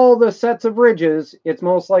all the sets of ridges, it's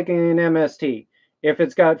most likely an MST. If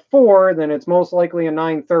it's got 4, then it's most likely a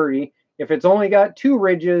 930. If it's only got 2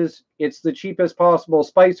 ridges, it's the cheapest possible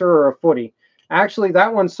Spicer or a Footy. Actually,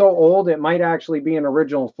 that one's so old, it might actually be an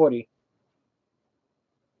original Footy.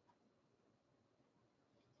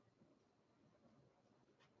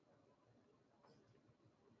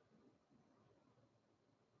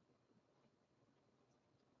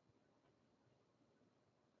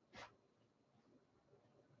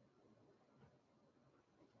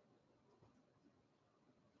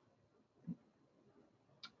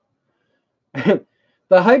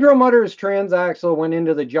 The Hydro Mutters transaxle went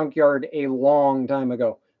into the junkyard a long time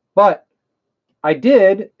ago, but I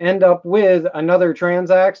did end up with another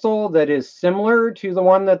transaxle that is similar to the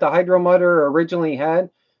one that the Hydro Mutter originally had.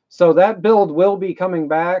 So that build will be coming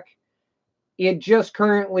back. It just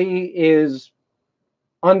currently is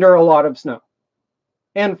under a lot of snow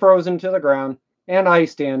and frozen to the ground and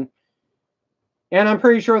iced in. And I'm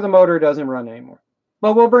pretty sure the motor doesn't run anymore,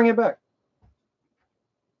 but we'll bring it back.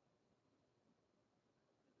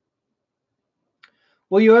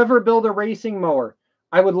 Will you ever build a racing mower?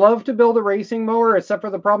 I would love to build a racing mower, except for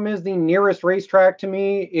the problem is the nearest racetrack to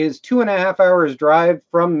me is 2.5 hours drive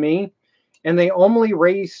from me, and they only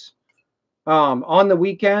race on the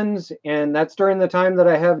weekends, and that's during the time that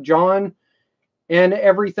I have John and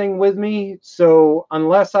everything with me. So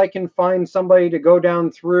unless I can find somebody to go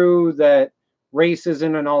down through that races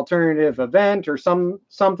in an alternative event or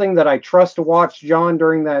something that I trust to watch John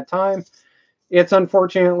during that time, it's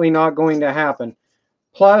unfortunately not going to happen.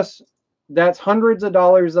 Plus, that's hundreds of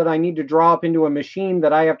dollars that I need to drop into a machine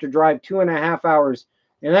that I have to drive 2.5 hours.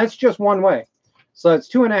 And that's just one way. So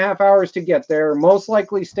that's 2.5 hours to get there. Most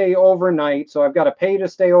likely stay overnight. So I've got to pay to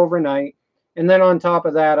stay overnight. And then on top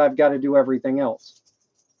of that, I've got to do everything else.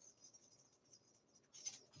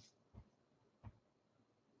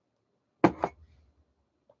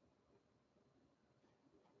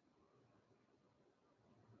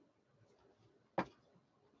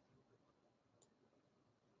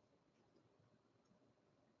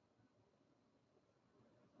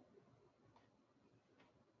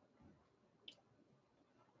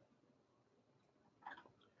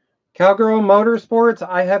 Cowgirl Motorsports,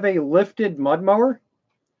 I have a lifted mud mower.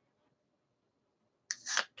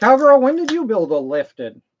 Cowgirl, when did you build a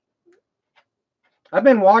lifted? I've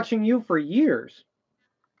been watching you for years.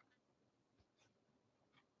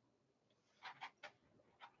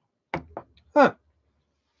 Huh.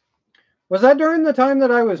 Was that during the time that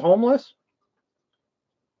I was homeless?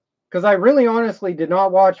 Because I really honestly did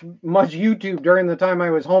not watch much YouTube during the time I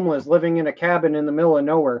was homeless, living in a cabin in the middle of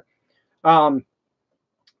nowhere.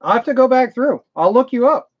 I'll have to go back through. I'll look you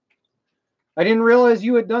up. I didn't realize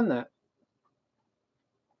you had done that.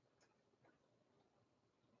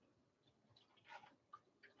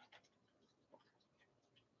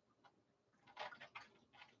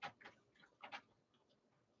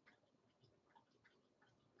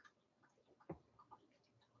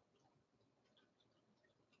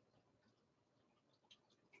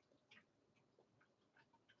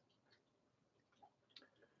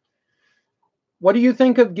 What do you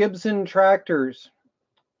think of Gibson tractors?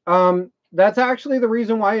 That's actually the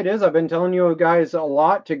reason why it is. I've been telling you guys a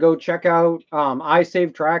lot to go check out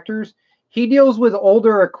iSave Tractors. He deals with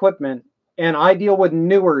older equipment, and I deal with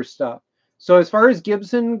newer stuff. So as far as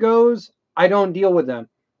Gibson goes, I don't deal with them.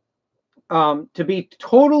 To be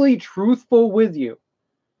totally truthful with you,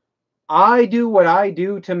 I do what I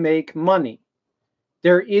do to make money.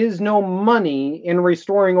 There is no money in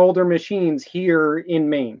restoring older machines here in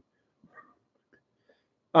Maine.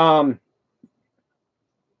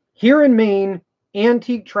 Here in Maine,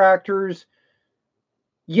 antique tractors,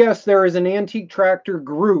 yes, there is an antique tractor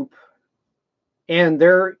group, and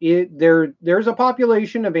there's a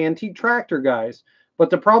population of antique tractor guys. But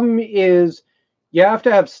the problem is you have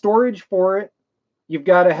to have storage for it. You've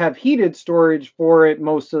got to have heated storage for it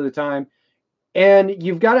most of the time. And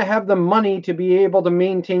you've got to have the money to be able to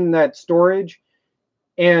maintain that storage.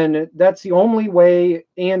 And that's the only way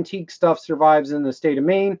antique stuff survives in the state of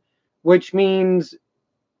Maine, which means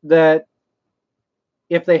that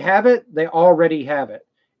if they have it, they already have it,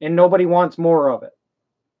 and nobody wants more of it.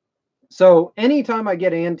 So anytime I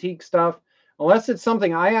get antique stuff, unless it's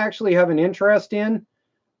something I actually have an interest in,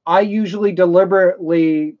 I usually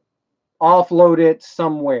deliberately offload it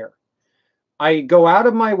somewhere. I go out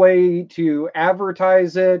of my way to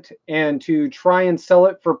advertise it and to try and sell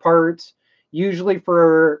it for parts, usually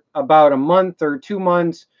for about a month or 2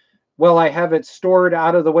 months, while I have it stored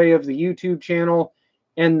out of the way of the YouTube channel.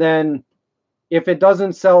 And then if it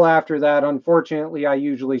doesn't sell after that, unfortunately, I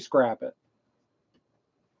usually scrap it.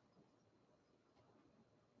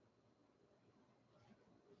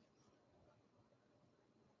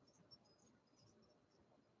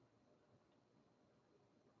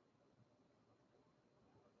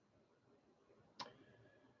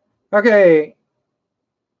 Okay.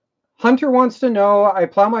 Hunter wants to know, I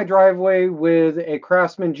plow my driveway with a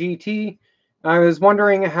Craftsman GT. I was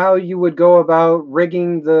wondering how you would go about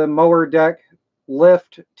rigging the mower deck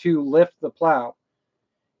lift to lift the plow.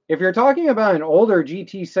 If you're talking about an older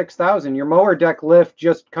GT 6000, your mower deck lift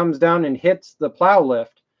just comes down and hits the plow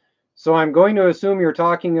lift. So I'm going to assume you're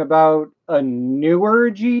talking about a newer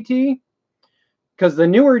GT, because the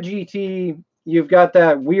newer GT, you've got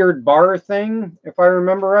that weird bar thing, if I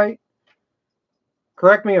remember right.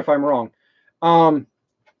 Correct me if I'm wrong.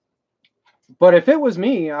 But if it was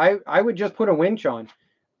me, I would just put a winch on.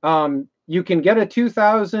 You can get a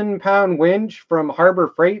 2,000-pound winch from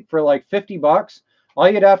Harbor Freight for like $50. All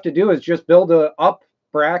you'd have to do is just build a up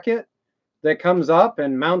bracket that comes up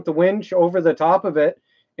and mount the winch over the top of it,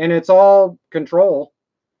 and it's all control.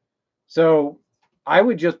 So I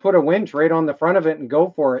would just put a winch right on the front of it and go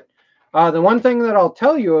for it. The one thing that I'll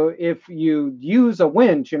tell you, if you use a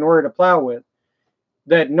winch in order to plow with,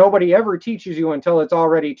 that nobody ever teaches you until it's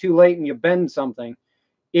already too late and you bend something,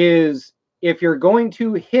 is if you're going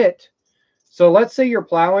to hit, so let's say you're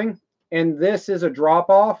plowing and this is a drop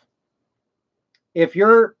off. If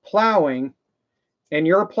you're plowing and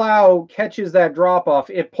your plow catches that drop off,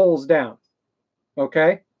 it pulls down.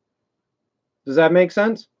 Okay? Does that make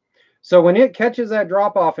sense? So when it catches that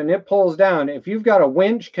drop off and it pulls down, if you've got a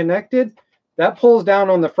winch connected, that pulls down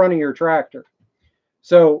on the front of your tractor.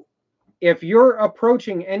 So if you're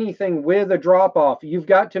approaching anything with a drop-off, you've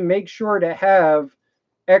got to make sure to have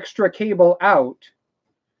extra cable out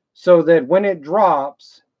so that when it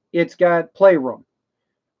drops, it's got playroom.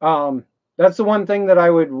 That's the one thing that I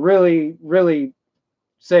would really, really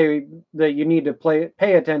say that you need to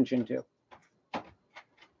pay attention to. All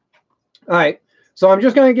right, so I'm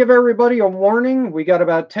just going to give everybody a warning. We got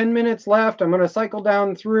about 10 minutes left. I'm going to cycle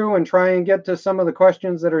down through and try and get to some of the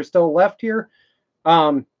questions that are still left here.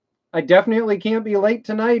 I definitely can't be late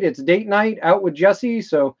tonight. It's date night out with Jesse,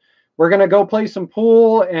 so we're going to go play some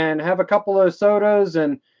pool and have a couple of sodas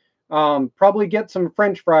and probably get some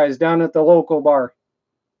French fries down at the local bar.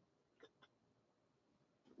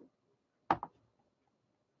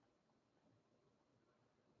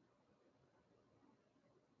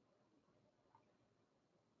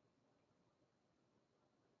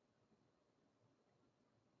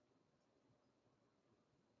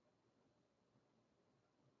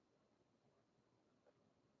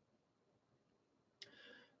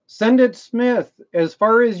 Send it, Smith. As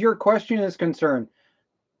far as your question is concerned,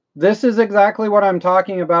 this is exactly what I'm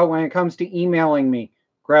talking about when it comes to emailing me.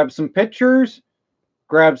 Grab some pictures,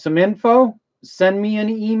 grab some info, send me an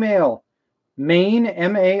email. Maine,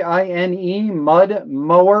 M-A-I-N-E,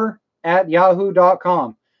 mudmower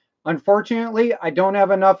 @yahoo.com. Unfortunately, I don't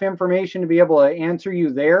have enough information to be able to answer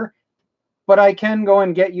you there, but I can go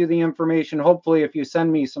and get you the information, hopefully, if you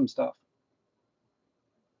send me some stuff.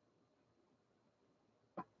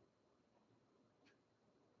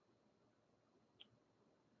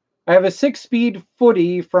 I have a 6-speed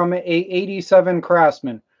footy from a 87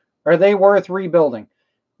 Craftsman. Are they worth rebuilding?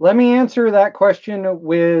 Let me answer that question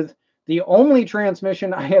with the only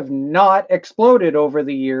transmission I have not exploded over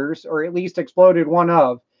the years, or at least exploded one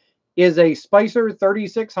of, is a Spicer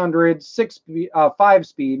 3600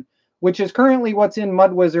 5-speed, which is currently what's in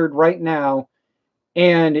Mud Wizard right now,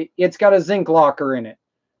 and it's got a zinc locker in it.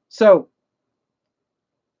 So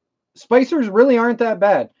Spicers really aren't that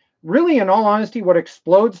bad. Really, in all honesty, what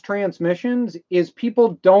explodes transmissions is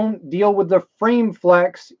people don't deal with the frame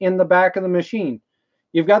flex in the back of the machine.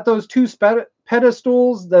 You've got those two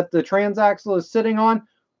pedestals that the transaxle is sitting on.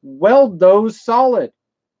 Weld those solid.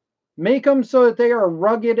 Make them so that they are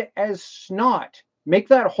rugged as snot. Make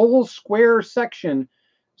that whole square section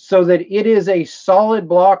so that it is a solid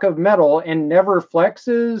block of metal and never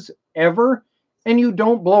flexes ever, and you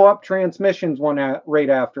don't blow up transmissions one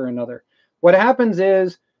right after another. What happens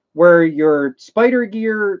is where your spider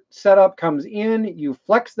gear setup comes in, you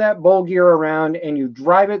flex that bowl gear around and you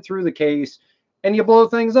drive it through the case and you blow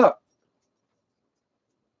things up.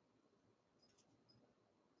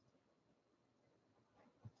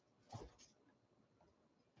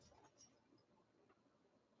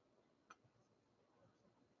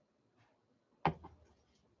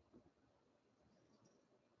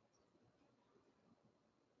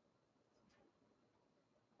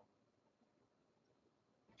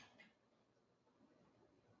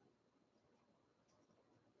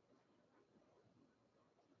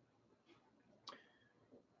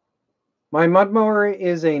 My mud mower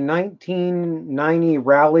is a 1990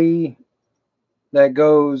 Rally that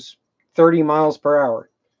goes 30 miles per hour.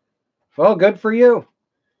 Well, good for you.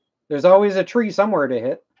 There's always a tree somewhere to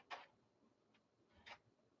hit.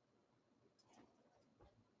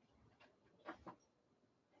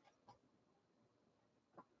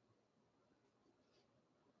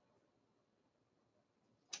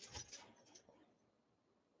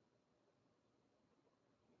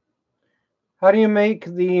 How do you make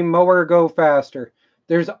the mower go faster?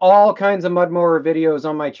 There's all kinds of mud mower videos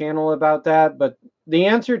on my channel about that, but the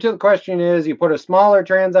answer to the question is you put a smaller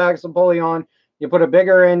transaxle pulley on, you put a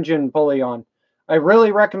bigger engine pulley on. I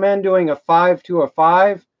really recommend doing a 5 to a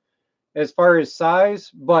 5 as far as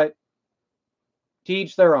size, but to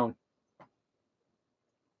each their own.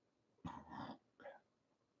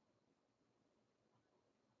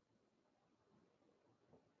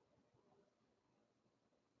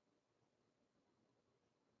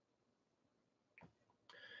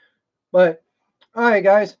 But all right,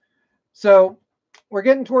 guys. So we're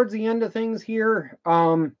getting towards the end of things here.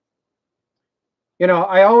 You know,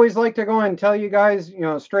 I always like to go and tell you guys, you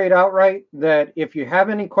know, straight outright that if you have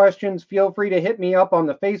any questions, feel free to hit me up on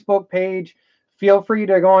the Facebook page. Feel free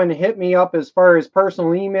to go and hit me up as far as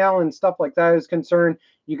personal email and stuff like that is concerned.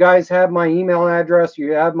 You guys have my email address.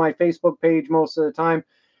 You have my Facebook page most of the time.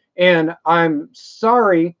 And I'm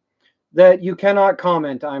sorry that you cannot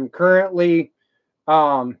comment. I'm currently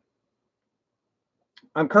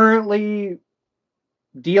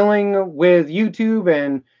dealing with YouTube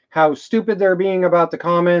and how stupid they're being about the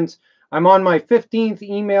comments. I'm on my 15th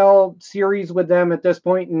email series with them at this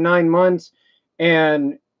point in 9 months,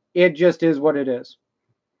 and it just is what it is.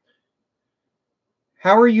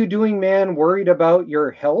 How are you doing, man? Worried about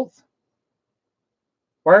your health?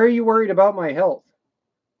 Why are you worried about my health?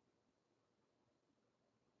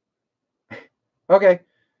 Okay.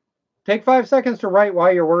 Take 5 seconds to write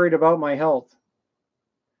why you're worried about my health.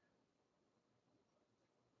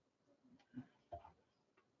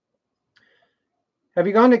 Have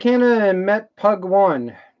you gone to Canada and met Pug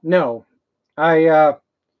One? No. I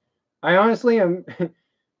honestly am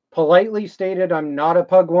politely stated I'm not a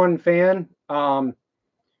Pug One fan.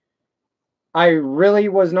 I really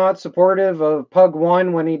was not supportive of Pug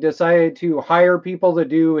One when he decided to hire people to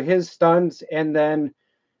do his stunts, and then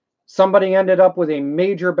somebody ended up with a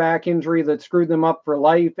major back injury that screwed them up for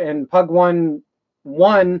life. And Pug One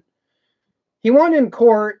won. He won in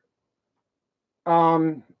court,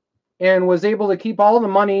 and was able to keep all the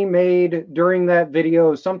money made during that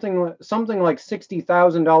video. Something like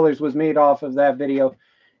 $60,000 was made off of that video,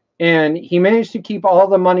 and he managed to keep all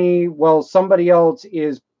the money while somebody else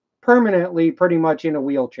is permanently pretty much in a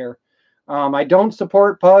wheelchair. I don't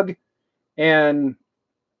support Pug, and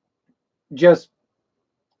just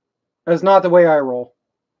that's not the way I roll.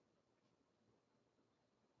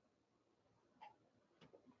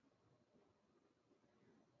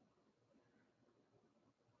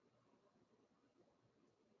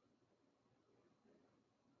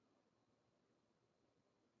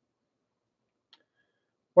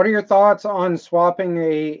 What are your thoughts on swapping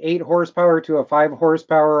a 8 horsepower to a 5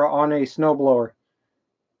 horsepower on a snowblower?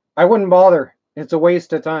 I wouldn't bother. It's a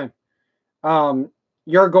waste of time.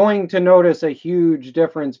 You're going to notice a huge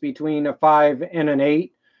difference between a 5 and an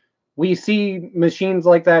 8. We see machines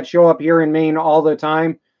like that show up here in Maine all the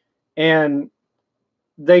time, and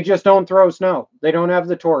they just don't throw snow. They don't have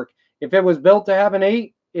the torque. If it was built to have an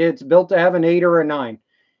 8, it's built to have an 8 or a 9.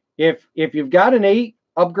 If you've got an 8,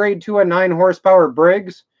 upgrade to a 9 horsepower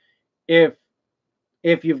Briggs. If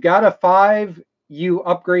you've got a 5, you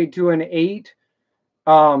upgrade to an 8.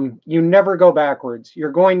 You never go backwards.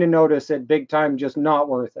 You're going to notice it big time, just not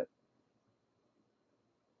worth it.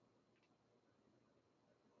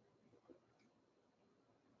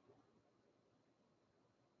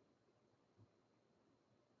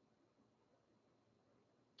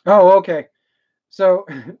 Oh, okay. So,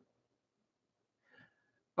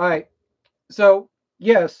 all right. So,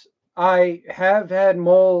 yes, I have had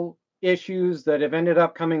mole issues that have ended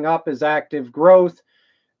up coming up as active growth.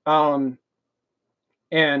 And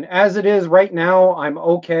as it is right now, I'm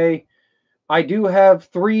okay. I do have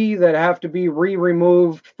 3 that have to be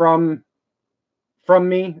removed from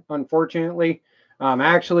me, unfortunately.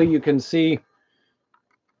 Actually, you can see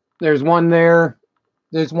there's one there.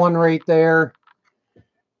 There's one right there.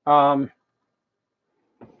 I've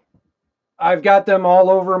got them all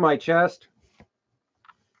over my chest.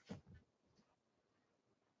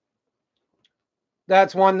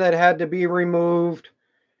 That's one that had to be removed.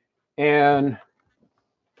 And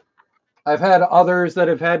I've had others that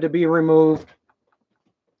have had to be removed.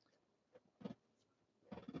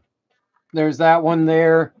 There's that one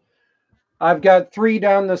there. I've got 3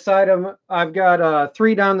 down the side of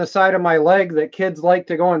my leg that kids like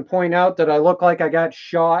to go and point out that I look like I got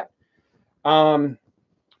shot.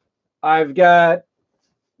 I've got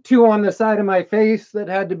 2 on the side of my face that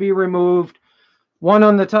had to be removed. 1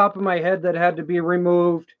 on the top of my head that had to be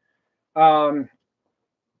removed.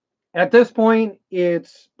 At this point,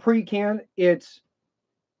 it's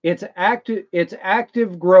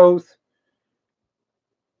active growth,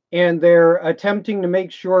 and they're attempting to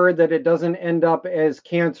make sure that it doesn't end up as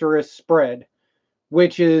cancerous spread,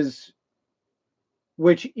 which is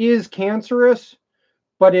cancerous,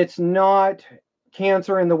 but it's not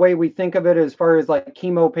cancer in the way we think of it as far as like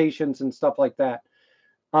chemo patients and stuff like that.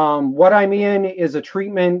 What I'm in is a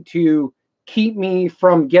treatment to keep me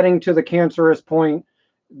from getting to the cancerous point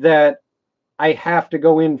that I have to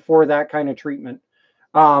go in for that kind of treatment.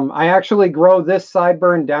 I actually grow this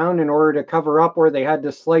sideburn down in order to cover up where they had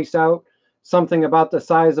to slice out something about the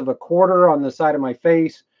size of a quarter on the side of my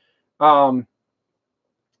face. I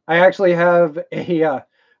actually have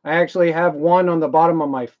one on the bottom of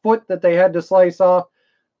my foot that they had to slice off.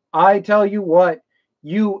 I tell you what,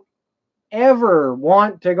 you ever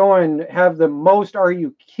want to go and have the most, are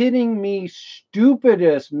you kidding me,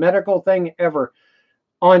 stupidest medical thing ever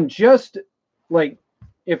on just like,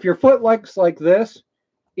 if your foot looks like this,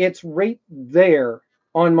 it's right there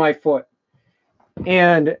on my foot.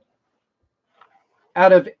 And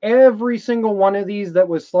out of every single one of these that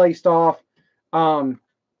was sliced off, I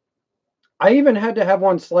even had to have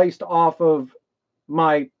one sliced off of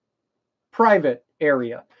my private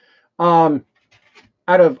area. Out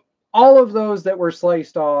of all of those that were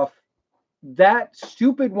sliced off, that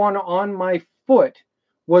stupid one on my foot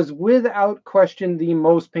was without question the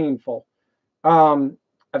most painful. I've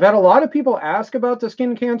had a lot of people ask about the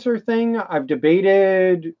skin cancer thing. I've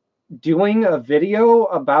debated doing a video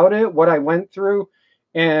about it, what I went through,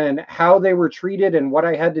 and how they were treated and what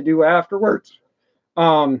I had to do afterwards.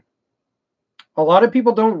 A lot of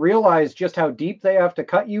people don't realize just how deep they have to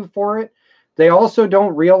cut you for it. They also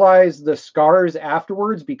don't realize the scars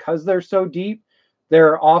afterwards because they're so deep.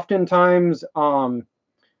 They're oftentimes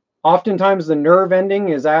the nerve ending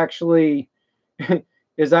is actually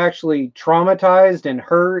is actually traumatized and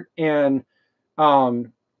hurt, and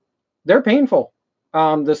they're painful.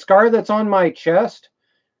 The scar that's on my chest,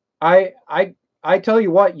 I tell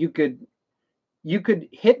you what, you could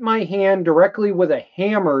hit my hand directly with a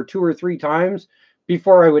hammer 2 or 3 times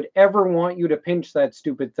before I would ever want you to pinch that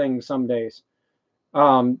stupid thing some days.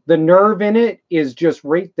 The nerve in it is just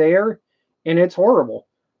right there, and it's horrible.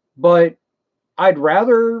 But I'd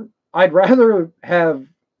rather look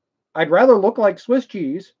like Swiss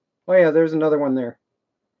cheese. Oh yeah, there's another one there.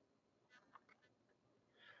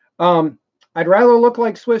 I'd rather look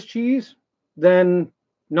like Swiss cheese than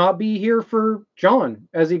not be here for John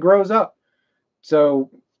as he grows up. So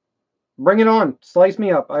bring it on. Slice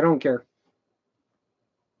me up. I don't care.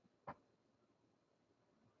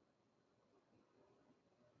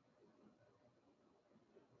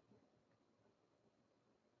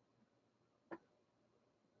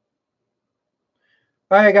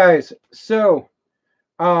 All right, guys. So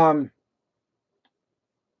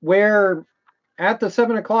we're at the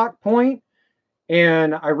 7 o'clock point,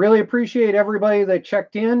 and I really appreciate everybody that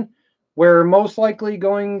checked in. We're most likely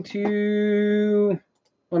going to,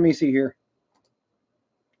 let me see here.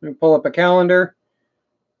 Let me pull up a calendar.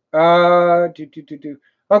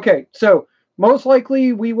 Okay, so most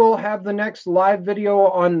likely we will have the next live video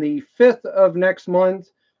on the 5th of next month.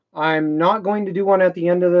 I'm not going to do one at the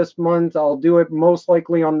end of this month. I'll do it most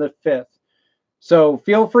likely on the 5th. So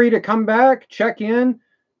feel free to come back, check in,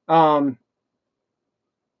 throw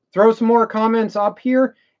some more comments up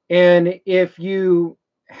here. And if you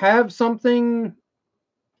have something,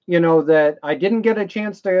 that I didn't get a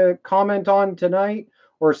chance to comment on tonight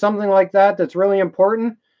or something like that that's really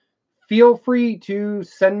important, feel free to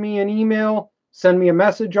send me an email, send me a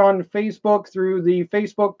message on Facebook through the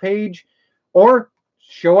Facebook page, or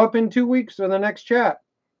show up in 2 weeks for the next chat.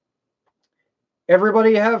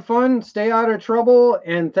 Everybody have fun, stay out of trouble,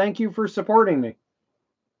 and thank you for supporting me.